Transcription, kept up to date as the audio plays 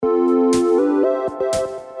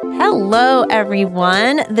Hello,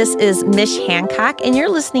 everyone. This is Mish Hancock, and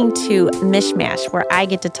you're listening to Mishmash, where I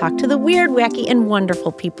get to talk to the weird, wacky, and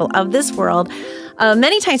wonderful people of this world.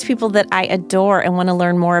 Many times people that I adore and want to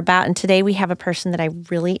learn more about. And today we have a person that I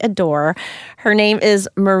really adore. Her name is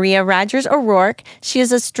Maria Rogers O'Rourke. She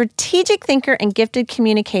is a strategic thinker and gifted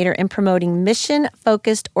communicator in promoting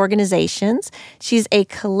mission-focused organizations. She's a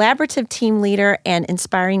collaborative team leader and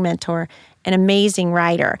inspiring mentor, an amazing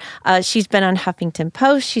writer. She's been on Huffington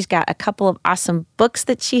Post. She's got a couple of awesome books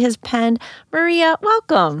that she has penned. Maria,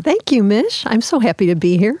 welcome. Thank you, Mish. I'm so happy to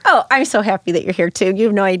be here. Oh, I'm so happy that you're here too. You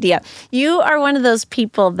have no idea. You are one of those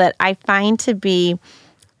people that I find to be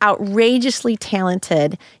outrageously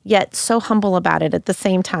talented, yet so humble about it at the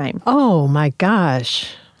same time. Oh, my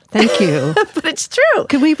gosh. Thank you. But it's true.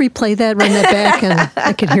 Could we replay that, run that back, and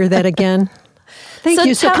I could hear that again? Thank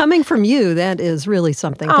you. So coming from you, that is really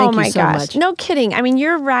something. Thank you so much. No kidding. I mean,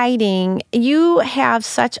 your writing, you have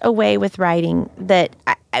such a way with writing that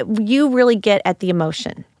you really get at the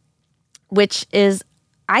emotion, which is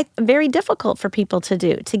very difficult for people to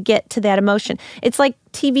do, to get to that emotion. It's like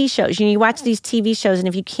TV shows. You watch these TV shows, and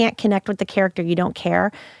if you can't connect with the character, you don't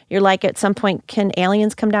care. You're like, at some point, can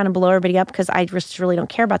aliens come down and blow everybody up? Because I just really don't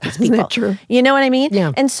care about these people. Isn't that true? You know what I mean?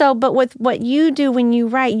 Yeah. And so, but with what you do when you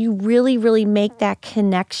write, you really, really make that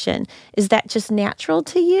connection. Is that just natural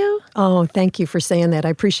to you? Oh, thank you for saying that. I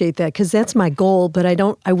appreciate that, because that's my goal, but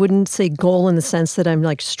I wouldn't say goal in the sense that I'm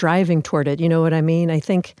like striving toward it. You know what I mean? I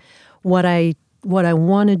think what I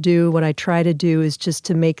want to do, what I try to do is just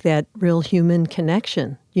to make that real human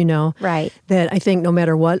connection, you know? Right. That I think no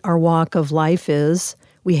matter what our walk of life is,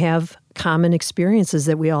 we have common experiences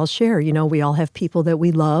that we all share. You know, we all have people that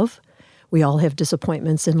we love. We all have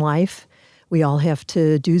disappointments in life. We all have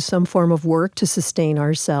to do some form of work to sustain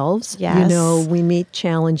ourselves. Yes. You know, we meet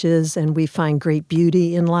challenges and we find great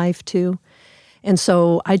beauty in life too. And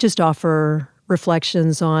so I just offer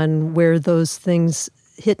reflections on where those things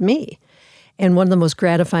hit me. And one of the most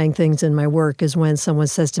gratifying things in my work is when someone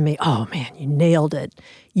says to me, "Oh, man, you nailed it.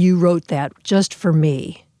 You wrote that just for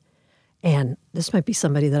me." And this might be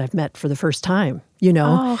somebody that I've met for the first time, you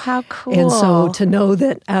know. Oh, how cool. And so to know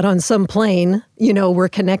that out on some plane, you know, we're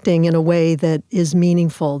connecting in a way that is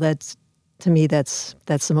meaningful, to me, that's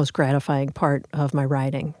the most gratifying part of my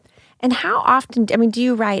writing. And how often, do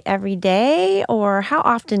you write every day, or how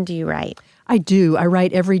often do you write? I do. I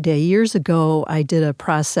write every day. Years ago, I did a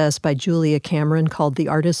process by Julia Cameron called The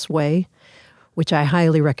Artist's Way, which I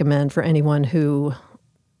highly recommend for anyone who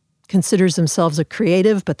considers themselves a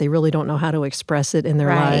creative, but they really don't know how to express it in their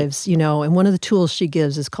lives, you know. And one of the tools she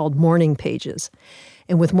gives is called morning pages.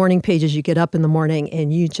 And with morning pages, you get up in the morning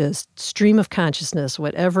and you just stream of consciousness,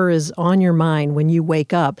 whatever is on your mind when you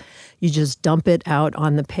wake up, you just dump it out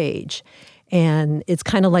on the page. And it's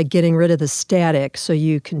kind of like getting rid of the static so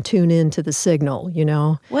you can tune into the signal, you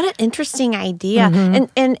know? What an interesting idea. Mm-hmm.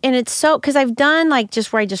 And it's so, because I've done like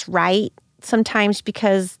just where I just write sometimes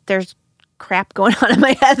because there's crap going on in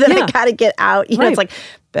my head that I got to get out. You know, it's like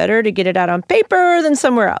better to get it out on paper than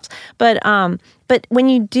somewhere else. But when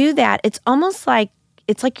you do that, it's almost like,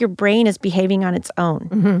 it's like your brain is behaving on its own.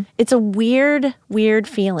 Mm-hmm. It's a weird, weird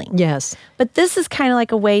feeling. Yes. But this is kind of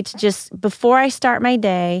like a way to just, before I start my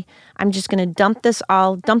day, I'm just going to dump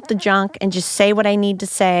the junk and just say what I need to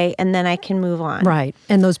say, and then I can move on. Right.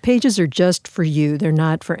 And those pages are just for you. They're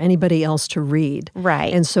not for anybody else to read.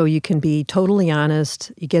 Right. And so you can be totally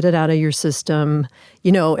honest. You get it out of your system.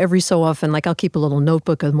 You know, every so often, like I'll keep a little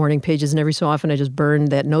notebook of morning pages, and every so often I just burn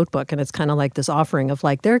that notebook, and it's kind of like this offering of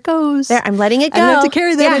like, there it goes. There, I'm letting it go. I don't have to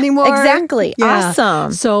carry that anymore. Exactly. Yeah.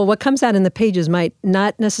 Awesome. So what comes out in the pages might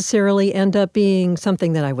not necessarily end up being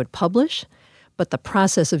something that I would publish, but the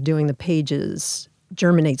process of doing the pages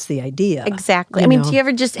germinates the idea. Exactly. You know?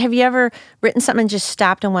 Have you ever written something and just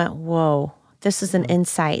stopped and went, whoa, this is an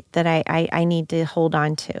insight that I need to hold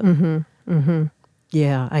on to? Mm-hmm. Mm-hmm.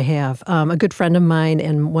 Yeah, I have. A good friend of mine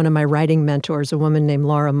and one of my writing mentors, a woman named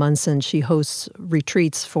Laura Munson, she hosts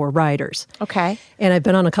retreats for writers. Okay. And I've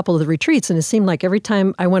been on a couple of the retreats, and it seemed like every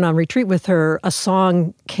time I went on retreat with her, a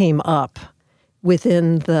song came up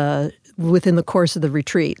within the course of the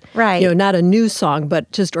retreat. Right. You know, not a new song, but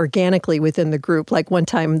just organically within the group. Like one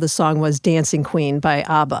time the song was Dancing Queen by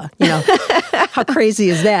ABBA, you know. How crazy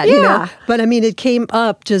is that, you know? But I mean, it came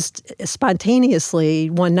up just spontaneously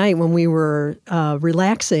one night when we were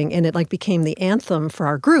relaxing, and it like became the anthem for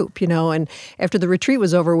our group, you know? And after the retreat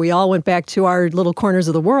was over, we all went back to our little corners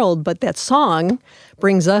of the world, but that song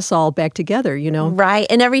brings us all back together, you know? Right.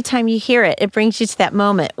 And every time you hear it, it brings you to that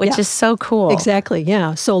moment, which is so cool. Exactly,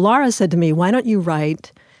 yeah. So Laura said to me, why don't you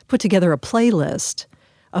put together a playlist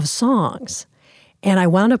of songs? And I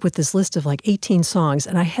wound up with this list of like 18 songs,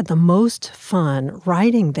 and I had the most fun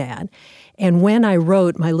writing that. And when I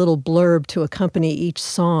wrote my little blurb to accompany each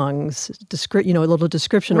song's a little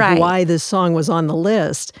description of why this song was on the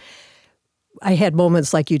list, I had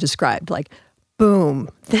moments like you described, like, boom,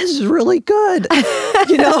 this is really good.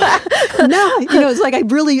 It's like I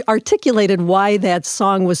really articulated why that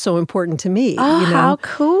song was so important to me. Oh, how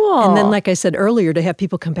cool. And then, like I said earlier, to have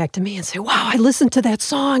people come back to me and say, wow, I listened to that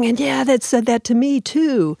song, and yeah, that said that to me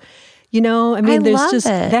too. There's just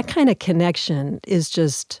that kind of connection is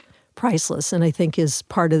just priceless, and I think is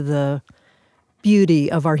part of the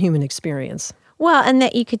beauty of our human experience. Well, and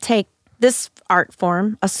that you could take this art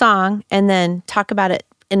form, a song, and then talk about it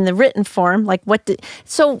in the written form. Like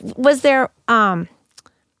so was there, name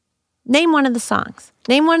one of the songs.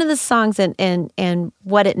 Name one of the songs and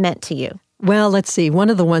what it meant to you. Well, let's see. One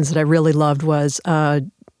of the ones that I really loved was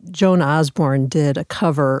Joan Osborne did a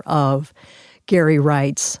cover of Gary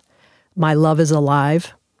Wright's My Love Is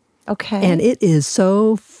Alive. Okay. And it is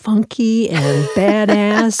so funky and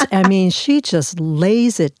badass. I mean, she just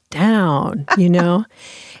lays it down,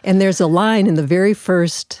 And there's a line in the very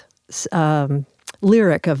first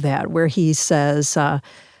lyric of that where he says,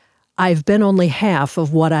 I've been only half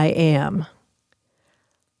of what I am.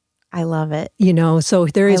 I love it. So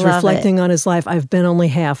there he's reflecting on his life. I've been only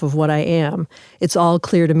half of what I am. It's all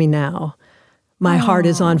clear to me now. My heart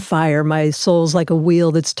is on fire. My soul's like a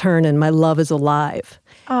wheel that's turning. My love is alive.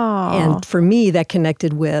 And for me, that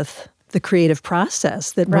connected with the creative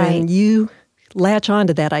process, that when you latch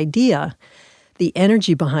onto that idea, the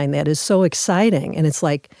energy behind that is so exciting. And it's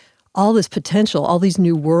like all this potential, all these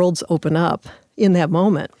new worlds open up in that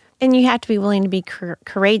moment. And you have to be willing to be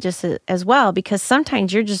courageous as well, because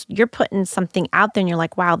sometimes you're putting something out there and you're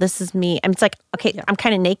like, wow, this is me. And it's like, okay, I'm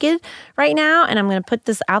kind of naked right now and I'm going to put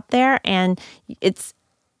this out there. And it's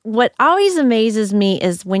what always amazes me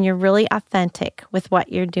is when you're really authentic with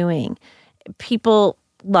what you're doing, people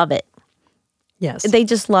love it. Yes. They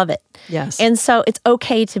just love it. Yes. And so it's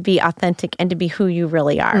okay to be authentic and to be who you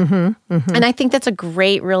really are. Mm-hmm, mm-hmm. And I think that's a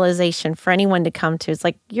great realization for anyone to come to. It's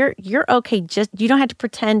like, you're okay. Just, you don't have to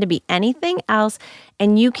pretend to be anything else.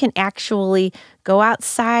 And you can actually go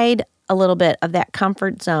outside a little bit of that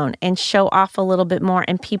comfort zone and show off a little bit more.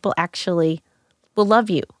 And people actually will love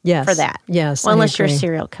you for that. Yes. Well, unless you're a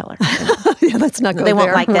serial killer. Yeah, let's not go there. They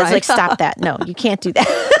won't like that. It's like, stop that. No, you can't do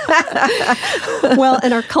that. Well,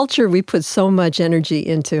 in our culture, we put so much energy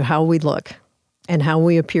into how we look and how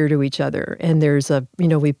we appear to each other. And there's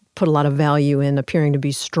we put a lot of value in appearing to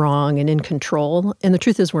be strong and in control. And the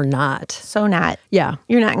truth is we're not. So not. Yeah.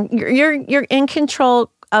 You're not. You're in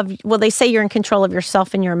control of, well, they say you're in control of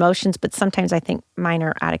yourself and your emotions, but sometimes I think mine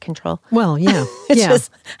are out of control. Well, yeah. It's just,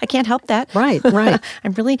 I can't help that. Right.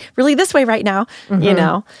 I'm really, really this way right now,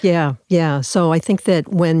 Yeah, yeah. So I think that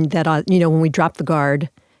when we drop the guard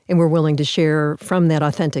and we're willing to share from that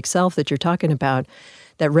authentic self that you're talking about,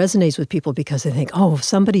 that resonates with people because they think, oh,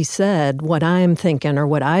 somebody said what I'm thinking or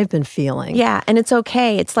what I've been feeling. Yeah, and it's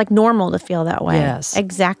okay. It's like normal to feel that way. Yes.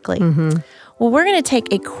 Exactly. Mm-hmm. Well, we're going to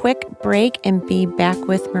take a quick break and be back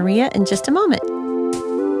with Maria in just a moment.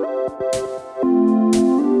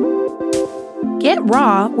 Get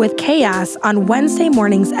raw with chaos on Wednesday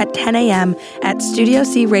mornings at 10 a.m. at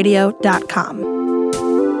studiocradio.com.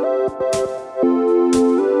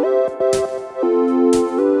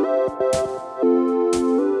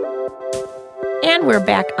 And we're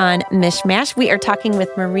back on Mishmash. We are talking with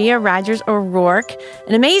Maria Rogers O'Rourke,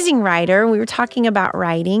 an amazing writer. We were talking about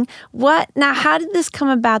writing. How did this come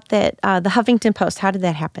about, that the Huffington Post, how did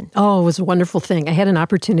that happen? Oh, it was a wonderful thing. I had an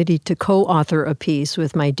opportunity to co-author a piece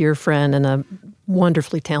with my dear friend and a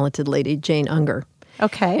wonderfully talented lady, Jane Unger.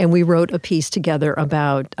 Okay. And we wrote a piece together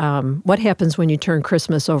about what happens when you turn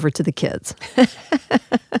Christmas over to the kids.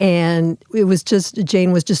 And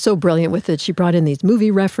Jane was just so brilliant with it. She brought in these movie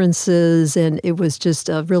references, and it was just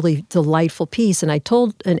a really delightful piece. And I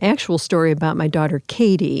told an actual story about my daughter,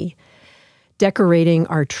 Katie, decorating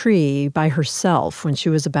our tree by herself when she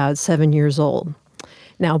was about 7 years old.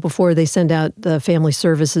 Now, before they send out the family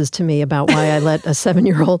services to me about why I let a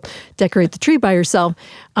 7-year-old decorate the tree by herself,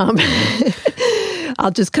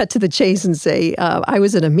 I'll just cut to the chase and say, I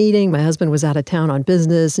was at a meeting. My husband was out of town on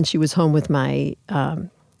business, and she was home with my,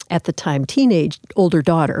 at the time, teenage older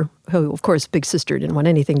daughter, who, of course, big sister didn't want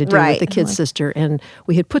anything to do with the kid sister. And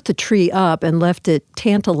we had put the tree up and left it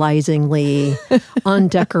tantalizingly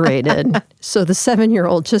undecorated. So the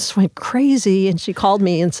 7-year-old just went crazy, and she called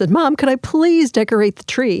me and said, Mom, could I please decorate the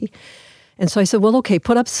tree? And so I said, well, okay,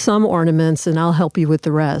 put up some ornaments, and I'll help you with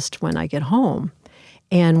the rest when I get home.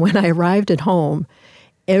 And when I arrived at home,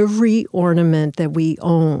 every ornament that we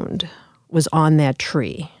owned was on that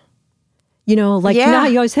tree. You know, like you know how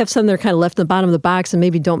you always have some that are kind of left in the bottom of the box and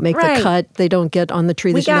maybe don't make the cut. They don't get on the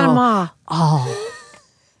tree. We got them all. Oh.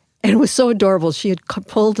 And it was so adorable. She had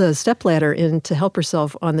pulled a stepladder in to help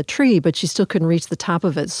herself on the tree, but she still couldn't reach the top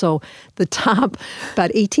of it. So the top,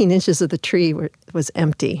 about 18 inches of the tree was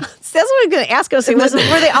empty. So that's what I was going to ask us.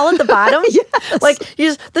 Were they all at the bottom? Yes. Like,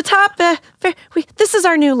 the top, this is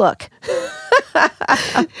our new look.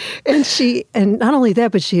 And not only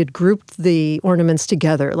that, but she had grouped the ornaments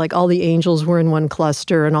together. Like all the angels were in one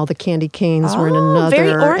cluster and all the candy canes were in another.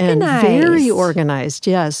 Very organized. And very organized,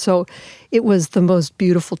 yes. So it was the most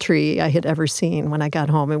beautiful tree I had ever seen when I got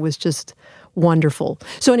home. It was just wonderful.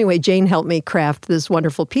 So anyway, Jane helped me craft this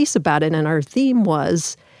wonderful piece about it, and our theme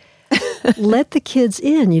was let the kids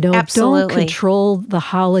in, Absolutely. Don't control the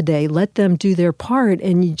holiday. Let them do their part,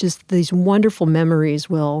 and these wonderful memories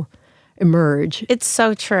will emerge. It's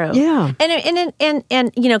so true. Yeah. And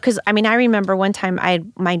because I remember one time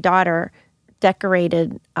my daughter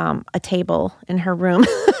decorated a table in her room.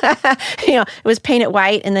 It was painted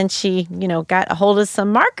white, and then she, got a hold of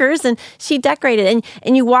some markers and she decorated.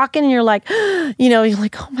 And you walk in and you're like, you're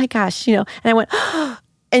like, oh my gosh, And I went,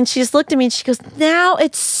 and she just looked at me and she goes, now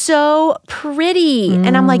it's so pretty.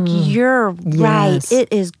 And I'm like, you're right. Yes.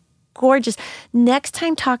 It is gorgeous. Next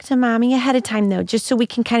time, talk to Mommy ahead of time, though, just so we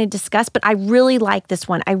can kind of discuss. But I really like this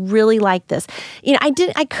one. I really like this.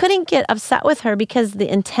 I couldn't get upset with her because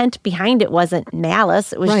the intent behind it wasn't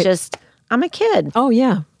malice. It was just, I'm a kid. Oh,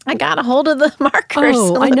 yeah. I got a hold of the markers.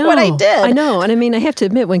 Oh, Look I know what I did. I know. And I have to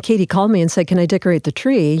admit, when Katie called me and said, can I decorate the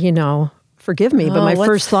tree, forgive me, but my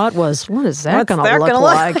first thought was, what is that going to look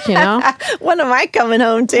like, When am I coming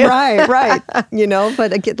home to? Right.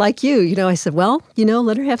 But like you, I said, well,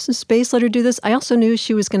 let her have some space, let her do this. I also knew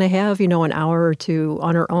she was going to have, an hour or two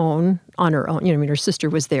on her own. Her sister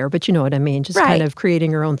was there, but you know what I mean, just kind of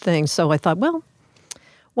creating her own thing. So I thought, well,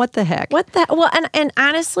 what the heck? Well, and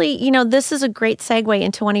honestly, this is a great segue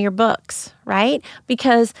into one of your books, right?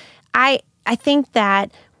 Because I think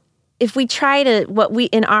that if we try to, what we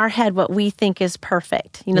think is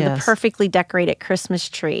perfect, the perfectly decorated Christmas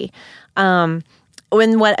tree, when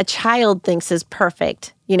what a child thinks is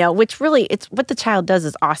perfect, which really, it's what the child does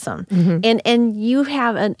is awesome. Mm-hmm. And you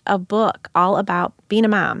have a book all about being a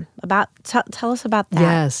mom. Tell us about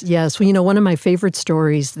that. Yes. Well, one of my favorite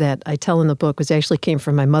stories that I tell in the book came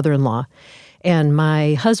from my mother-in-law. And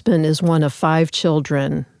my husband is one of 5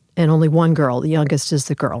 children and only one girl. The youngest is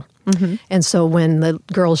the girl. Mm-hmm. And so when the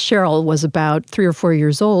girl Cheryl was about 3 or 4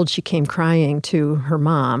 years old, she came crying to her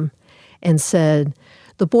mom and said,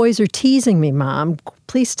 the boys are teasing me, Mom.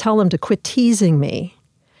 Please tell them to quit teasing me.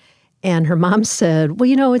 And her mom said,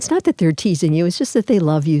 well, it's not that they're teasing you. It's just that they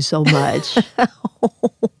love you so much.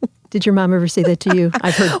 Did your mom ever say that to you?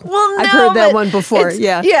 I've heard that one before.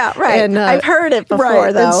 Yeah. Yeah, right. And, I've heard it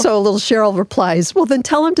before, though. And so little Cheryl replies, well, then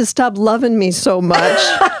tell them to stop loving me so much.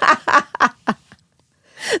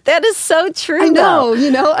 That is so true, I know,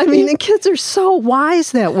 and kids are so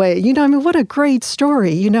wise that way. What a great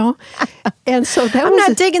story, And so I'm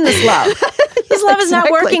not digging this love. This love is not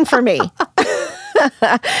working for me.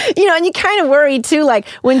 And you kind of worry too, like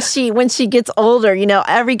when she gets older,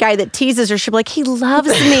 every guy that teases her, she'll be like, he loves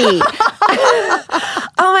me.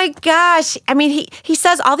 Oh my gosh. He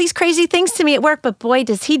says all these crazy things to me at work, but boy,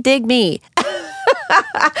 does he dig me.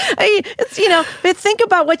 But think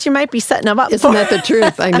about what you might be setting them up for. Isn't that the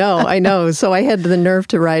truth? I know. So I had the nerve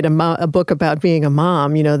to write a book about being a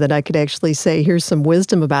mom, that I could actually say, here's some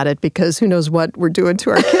wisdom about it, because who knows what we're doing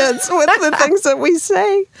to our kids with the things that we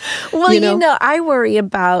say. Well, I worry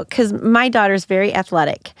about, because my daughter's very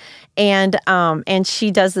athletic. And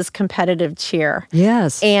she does this competitive cheer.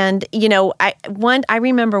 Yes. And I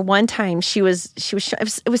remember one time it was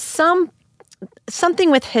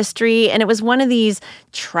something with history, and it was one of these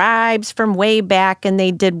tribes from way back, and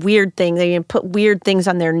they did weird things. They put weird things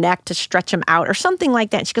on their neck to stretch them out or something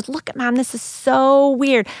like that. And she goes, look, Mom, this is so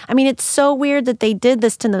weird. It's so weird that they did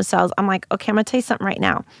this to themselves. I'm like, okay, I'm going to tell you something right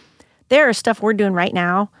now. There is stuff we're doing right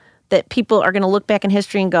now that people are going to look back in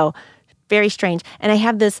history and go, very strange. And I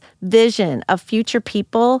have this vision of future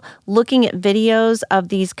people looking at videos of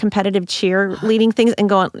these competitive cheerleading things and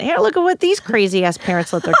going, hey, look at what these crazy ass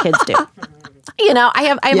parents let their kids do. I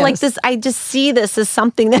have like this, I just see this as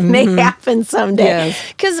something that may happen someday.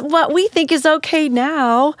 Because what we think is okay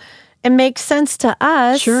now and makes sense to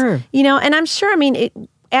us. Sure. And I'm sure,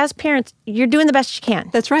 as parents, you're doing the best you can.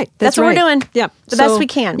 That's right. That's what we're doing. Yep. The best we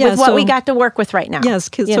can with what we got to work with right now. Yes.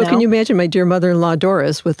 So can you imagine my dear mother-in-law,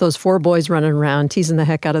 Doris, with those 4 boys running around, teasing the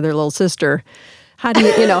heck out of their little sister? How do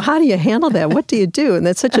you, how do you handle that? What do you do? And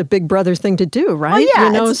that's such a big brother thing to do, right?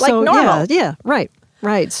 Well, yeah, it's like normal. Yeah, right.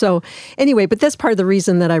 Right. So anyway, but that's part of the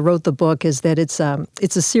reason that I wrote the book is that it's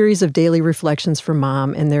a series of daily reflections for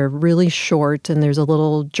mom, and they're really short, and there's a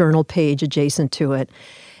little journal page adjacent to it.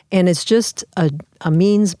 And it's just a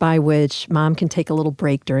means by which mom can take a little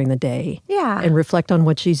break during the day. Yeah. And reflect on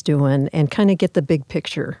what she's doing and kind of get the big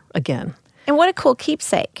picture again. And what a cool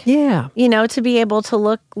keepsake. Yeah. You know, to be able to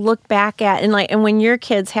look back at and when your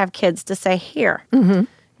kids have kids to say, here,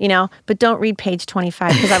 you know, but don't read page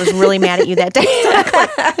 25 because I was really mad at you that day.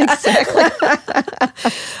 Exactly.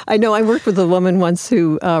 I know I worked with a woman once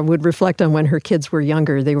who would reflect on when her kids were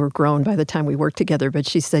younger. They were grown by the time we worked together. But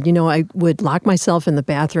she said, you know, I would lock myself in the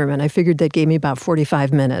bathroom and I figured that gave me about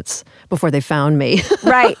 45 minutes before they found me.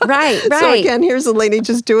 Right. So again, here's a lady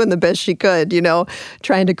just doing the best she could, you know,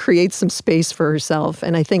 trying to create some space for herself.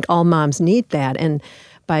 And I think all moms need that. And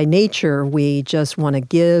by nature, we just want to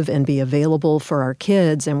give and be available for our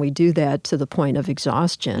kids, and we do that to the point of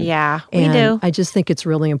exhaustion. Yeah, we and do. I just think it's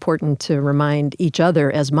really important to remind each other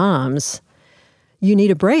as moms, you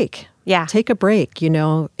need a break. Yeah. Take a break, you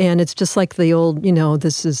know. And it's just like the old, you know,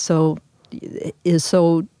 this story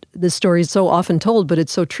is so often told, but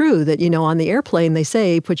it's so true that, you know, on the airplane, they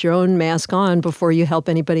say, put your own mask on before you help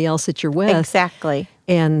anybody else that you're with. Exactly.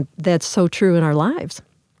 And that's so true in our lives.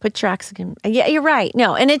 Put your oxygen. Yeah, you're right.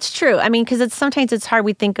 No, and it's true. I mean, because sometimes it's hard.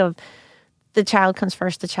 We think of the child comes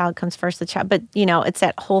first, but you know, it's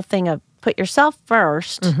that whole thing of put yourself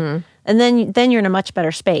first, and then you're in a much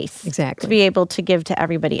better space. Exactly. To be able to give to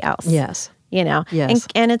everybody else. Yes. You know. Yes.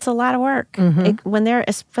 And it's a lot of work.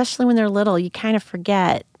 Especially when they're little, you kind of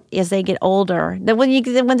forget as they get older. That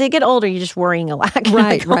when they get older, you're just worrying a lot.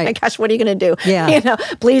 Right, Oh my gosh, what are you going to do? Yeah. You know,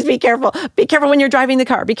 please be careful. Be careful when you're driving the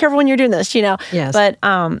car. Be careful when you're doing this. You know. Yes.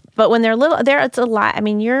 But when they're little, it's a lot. I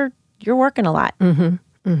mean, you're working a lot. And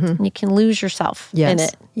you can lose yourself in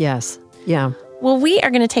it. Yes. Yeah. Well, we are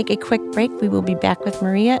going to take a quick break. We will be back with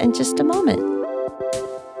Maria in just a moment.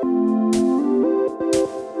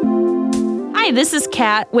 Hi, this is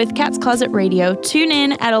Kat with Kat's Closet Radio. Tune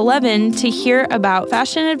in at 11 to hear about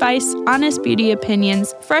fashion advice, honest beauty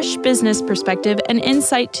opinions, fresh business perspective, and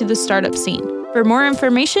insight to the startup scene. For more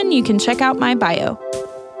information, you can check out my bio.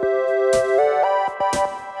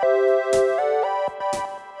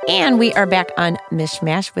 And we are back on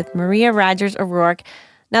Mishmash with Maria Rogers O'Rourke.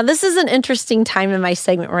 Now, this is an interesting time in my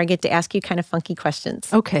segment where I get to ask you kind of funky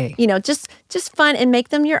questions. Okay. You know, just fun and make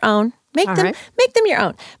them your own. Make them your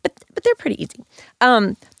own. But they're pretty easy.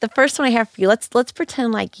 The first one I have for you, let's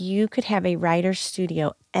pretend like you could have a writer's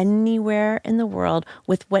studio anywhere in the world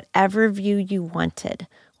with whatever view you wanted.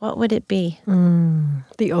 What would it be?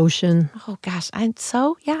 The ocean. Oh gosh, I'm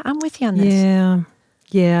with you on this.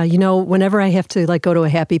 Yeah. You know, whenever I have to like go to a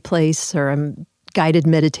happy place or I'm guided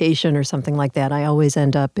meditation or something like that, I always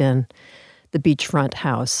end up in the beachfront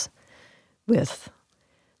house with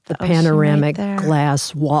the panoramic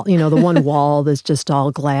glass wall, you know, the one wall that's just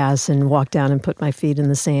all glass, and walk down and put my feet in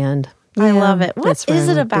the sand. I love it. What is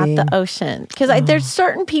it about the ocean? Because there's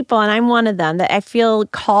certain people, and I'm one of them, that I feel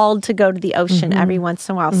called to go to the ocean every once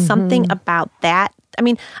in a while. Something about that. I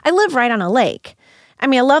mean, I live right on a lake. I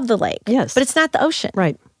mean, I love the lake. Yes. But it's not the ocean.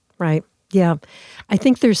 Right. Yeah. I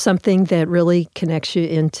think there's something that really connects you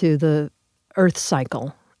into the earth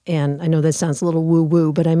cycle. And I know that sounds a little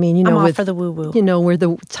woo-woo, but I mean, you know, I'm all for the woo-woo. You know, where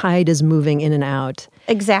the tide is moving in and out.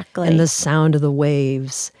 Exactly. And the sound of the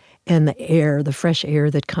waves and the air, the fresh air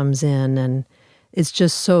that comes in. And it's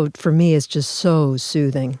just for me, it's just so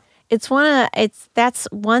soothing. That's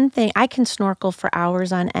one thing. I can snorkel for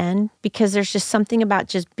hours on end because there's just something about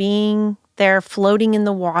just being there, floating in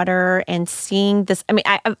the water and seeing this. I mean,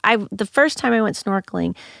 I the first time I went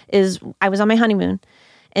snorkeling is I was on my honeymoon.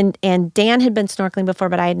 And Dan had been snorkeling before,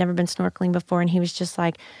 but I had never been snorkeling before. And he was just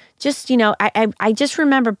like, you know, I just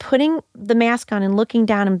remember putting the mask on and looking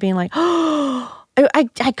down and being like, oh,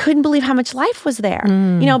 I couldn't believe how much life was there.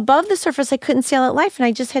 You know, above the surface, I couldn't see all that life. And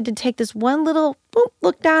I just had to take this one little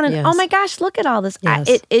look down and, oh my gosh, look at all this.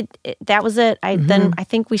 Yes. That was it. Then I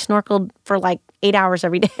think we snorkeled for like 8 hours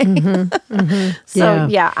every day. So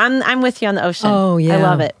yeah, I'm with you on the ocean. Oh yeah. I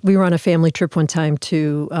love it. We were on a family trip one time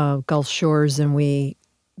to Gulf Shores, and we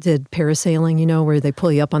did parasailing, you know, where they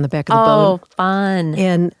pull you up on the back of the boat. Oh, fun.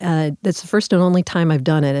 And that's the first and only time I've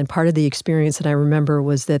done it. And part of the experience that I remember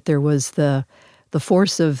was that there was the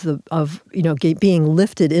force of you know, being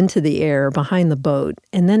lifted into the air behind the boat.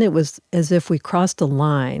 And then it was as if we crossed a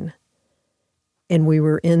line and we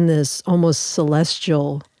were in this almost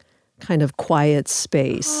celestial kind of quiet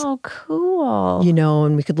space. Oh, cool. You know,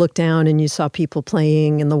 and we could look down and you saw people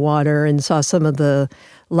playing in the water and saw some of the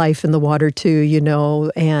life in the water too, you know,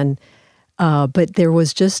 and but there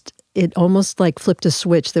was just it almost like flipped a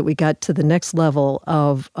switch that we got to the next level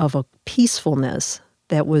of a peacefulness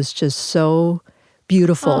that was just so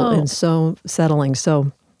beautiful and so settling.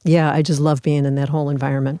 So, yeah, I just love being in that whole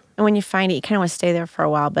environment. And when you find it, you kind of want to stay there for a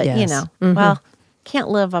while, but Yes. well, can't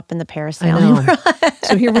live up in the Paris I Island. know.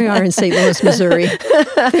 So here we are in St. Louis, Missouri,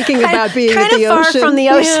 thinking about being at the far ocean. from the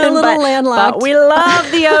ocean, Yeah, a little landlocked. but we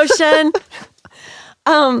love the ocean.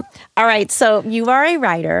 All right, so you are a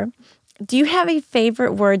writer. Do you have a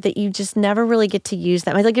favorite word that you just never really get to use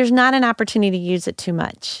that much? Like there's not an opportunity to use it too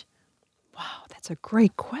much. Wow, that's a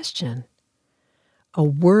great question. A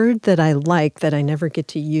word that I like that I never get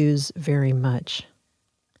to use very much.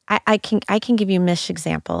 I can give you a Mish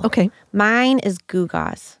example. Okay. Mine is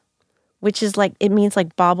gewgaws, which is like, it means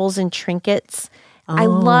like baubles and trinkets. I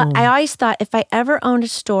always thought if I ever owned a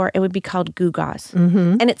store, it would be called gewgaws.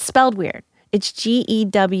 And it's spelled weird. It's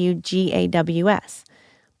Gewgaws.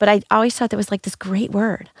 But I always thought that was like this great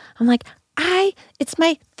word. I'm like,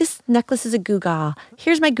 this necklace is a gewgaw.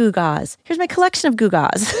 Here's my gewgaws. Here's my collection of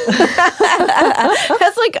gewgaws.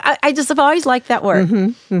 That's like, I just have always liked that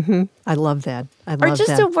word. I love that. Or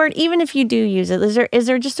just a word, even if you do use it, is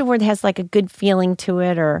there just a word that has like a good feeling to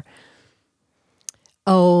it or?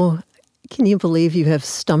 Oh, can you believe you have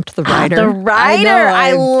stumped the writer? The writer,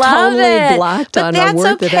 I love totally it. blocked but on that's a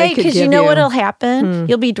word that I okay could because give you know what'll happen.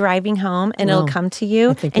 You'll be driving home and it'll Well, come to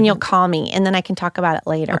you, think and of you'll it. call me, and then I can talk about it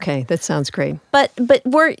later. Okay, that sounds great. But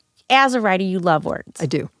as a writer, you love words. I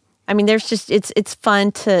do. I mean, there's just it's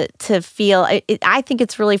fun to feel. I think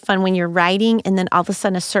it's really fun when you're writing, and then all of a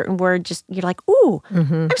sudden a certain word you're like, ooh,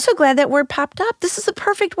 I'm so glad that word popped up. This is a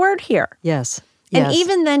perfect word here. Yes. And Yes.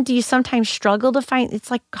 even then, do you sometimes struggle to find?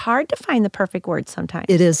 It's like hard to find the perfect word sometimes.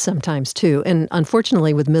 It is sometimes too. And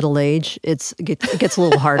unfortunately, with middle age, it gets a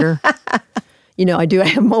little harder. I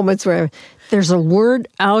have moments where there's a word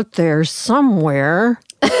out there somewhere.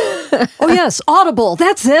 Oh, yes, audible.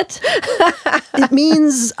 That's it. It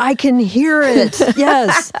means I can hear it.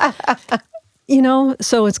 Yes.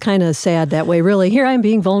 So it's kind of sad that way, really. Here I'm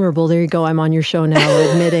being vulnerable. There you go. I'm on your show now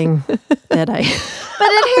admitting that I But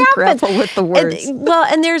it happens. grapple with the words.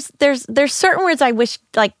 And there's certain words I wish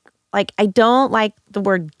like I don't like the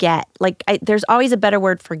word get. Like there's always a better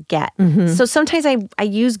word for get. So sometimes I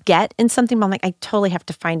use get in something, but I'm like I totally have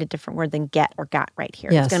to find a different word than get or got right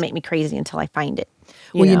here. Yes. It's going to make me crazy until I find it.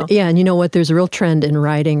 And you know what? There's a real trend in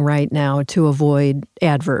writing right now to avoid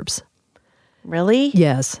adverbs. Really?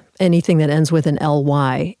 Yes, anything that ends with an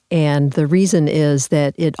ly. And the reason is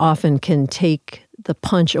that it often can take the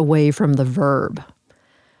punch away from the verb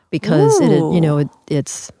because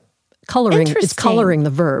it's coloring. It's Interesting. coloring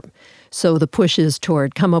the verb. So the push is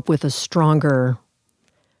toward come up with a stronger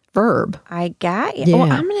verb. I got you. Yeah. Oh,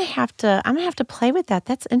 I'm gonna have to play with that.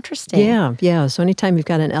 That's interesting. Yeah. So anytime you've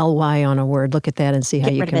got an ly on a word, look at that and see how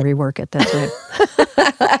Get you rid of can it. rework it. That's right.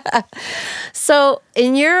 So,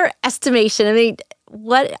 in your estimation,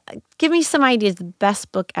 give me some ideas, the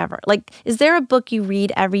best book ever. Like, is there a book you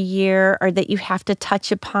read every year or that you have to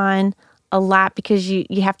touch upon a lot because you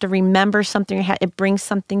have to remember something, or it brings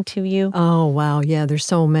something to you? Oh, wow. Yeah, there's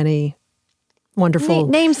so many wonderful.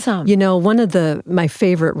 Name some. One of my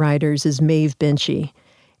favorite writers is Maeve Binchy,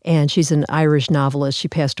 and she's an Irish novelist. She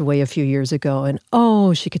passed away a few years ago,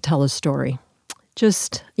 and she could tell a story.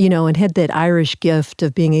 Just, and had that Irish gift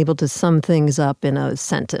of being able to sum things up in a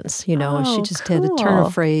sentence. She just had a turn cool.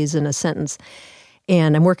 of phrase in a sentence.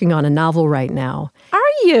 And I'm working on a novel right now. Are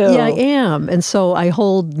you? Yeah, I am. And so I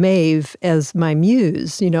hold Maeve as my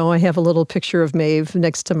muse. I have a little picture of Maeve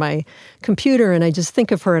next to my computer, and I just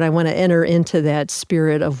think of her, and I want to enter into that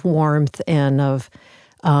spirit of warmth and of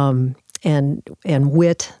and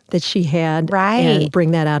wit that she had, Right. and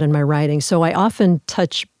bring that out in my writing. So I often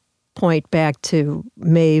point back to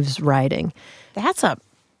Maeve's writing. That's a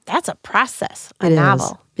process. A It is.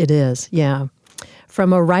 novel. It is. Yeah.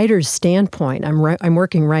 From a writer's standpoint, I'm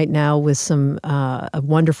working right now with a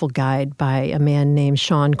wonderful guide by a man named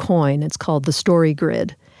Sean Coyne. It's called The Story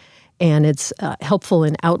Grid, and it's helpful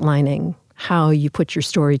in outlining how you put your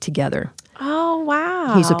story together. Oh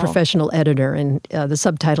wow. He's a professional editor, and the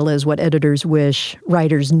subtitle is "What Editors Wish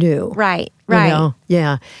Writers Knew." Right.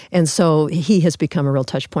 Yeah. And so he has become a real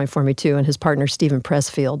touch point for me too, and his partner Stephen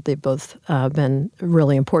Pressfield. They've both been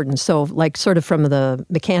really important. So, like, sort of from the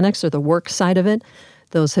mechanics or the work side of it,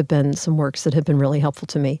 those have been some works that have been really helpful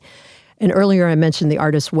to me. And earlier I mentioned The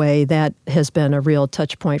Artist's Way. That has been a real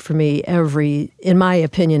touch point for me. In my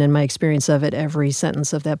opinion and my experience of it, every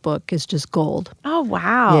sentence of that book is just gold. Oh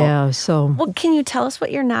wow. Yeah, so... Well, can you tell us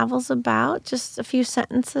what your novel's about? Just a few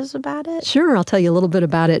sentences about it? Sure, I'll tell you a little bit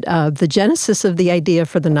about it. The genesis of the idea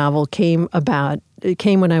for the novel came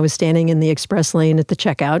when I was standing in the express lane at the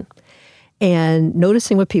checkout, and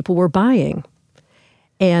noticing what people were buying.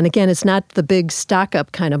 And again, it's not the big stock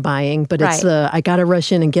up kind of buying, but it's the I got to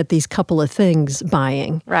rush in and get these couple of things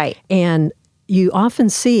buying. Right. And you often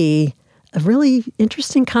see a really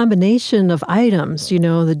interesting combination of items, the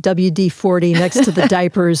WD-40 next to the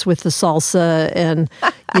diapers with the salsa and,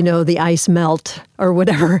 the ice melt or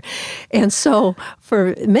whatever. And so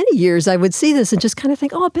for many years, I would see this and just kind of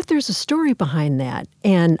think, I bet there's a story behind that.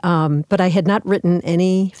 And but I had not written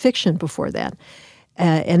any fiction before that.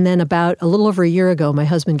 And then about a little over a year ago, my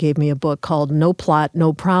husband gave me a book called No Plot,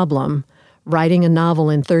 No Problem, Writing a Novel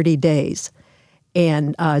in 30 Days.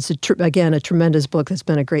 And it's, again, a tremendous book that's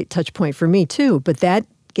been a great touch point for me, too. But that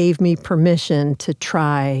gave me permission to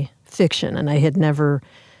try fiction, and I had never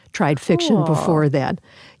tried fiction before that.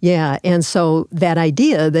 Yeah, and so that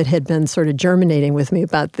idea that had been sort of germinating with me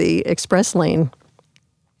about the express lane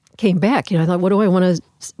came back. I thought, what do I want to,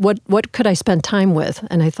 what could I spend time with?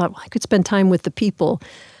 And I thought, I could spend time with the people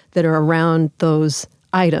that are around those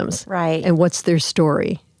items. Right. And what's their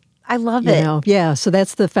story. I love it. Yeah, so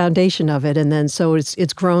that's the foundation of it. And then so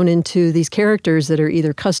it's grown into these characters that are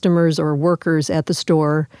either customers or workers at the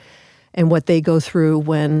store and what they go through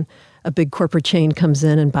when a big corporate chain comes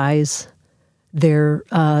in and buys their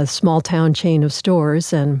small town chain of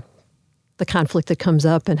stores and the conflict that comes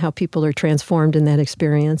up and how people are transformed in that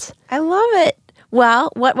experience. I love it.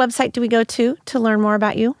 Well, what website do we go to learn more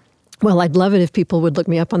about you? Well, I'd love it if people would look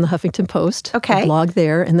me up on the Huffington Post. Okay. I blog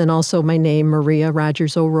there. And then also my name, Maria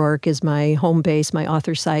Rogers O'Rourke, is my home base, my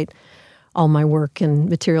author site. All my work and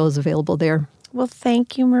material is available there. Well,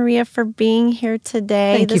 thank you, Maria, for being here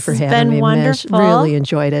today. Thank you for having me. This has been wonderful. Really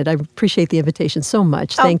enjoyed it. I appreciate the invitation so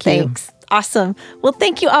much. Thank you. Thanks. Awesome. Well,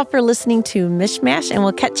 thank you all for listening to Mishmash, and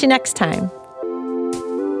we'll catch you next time.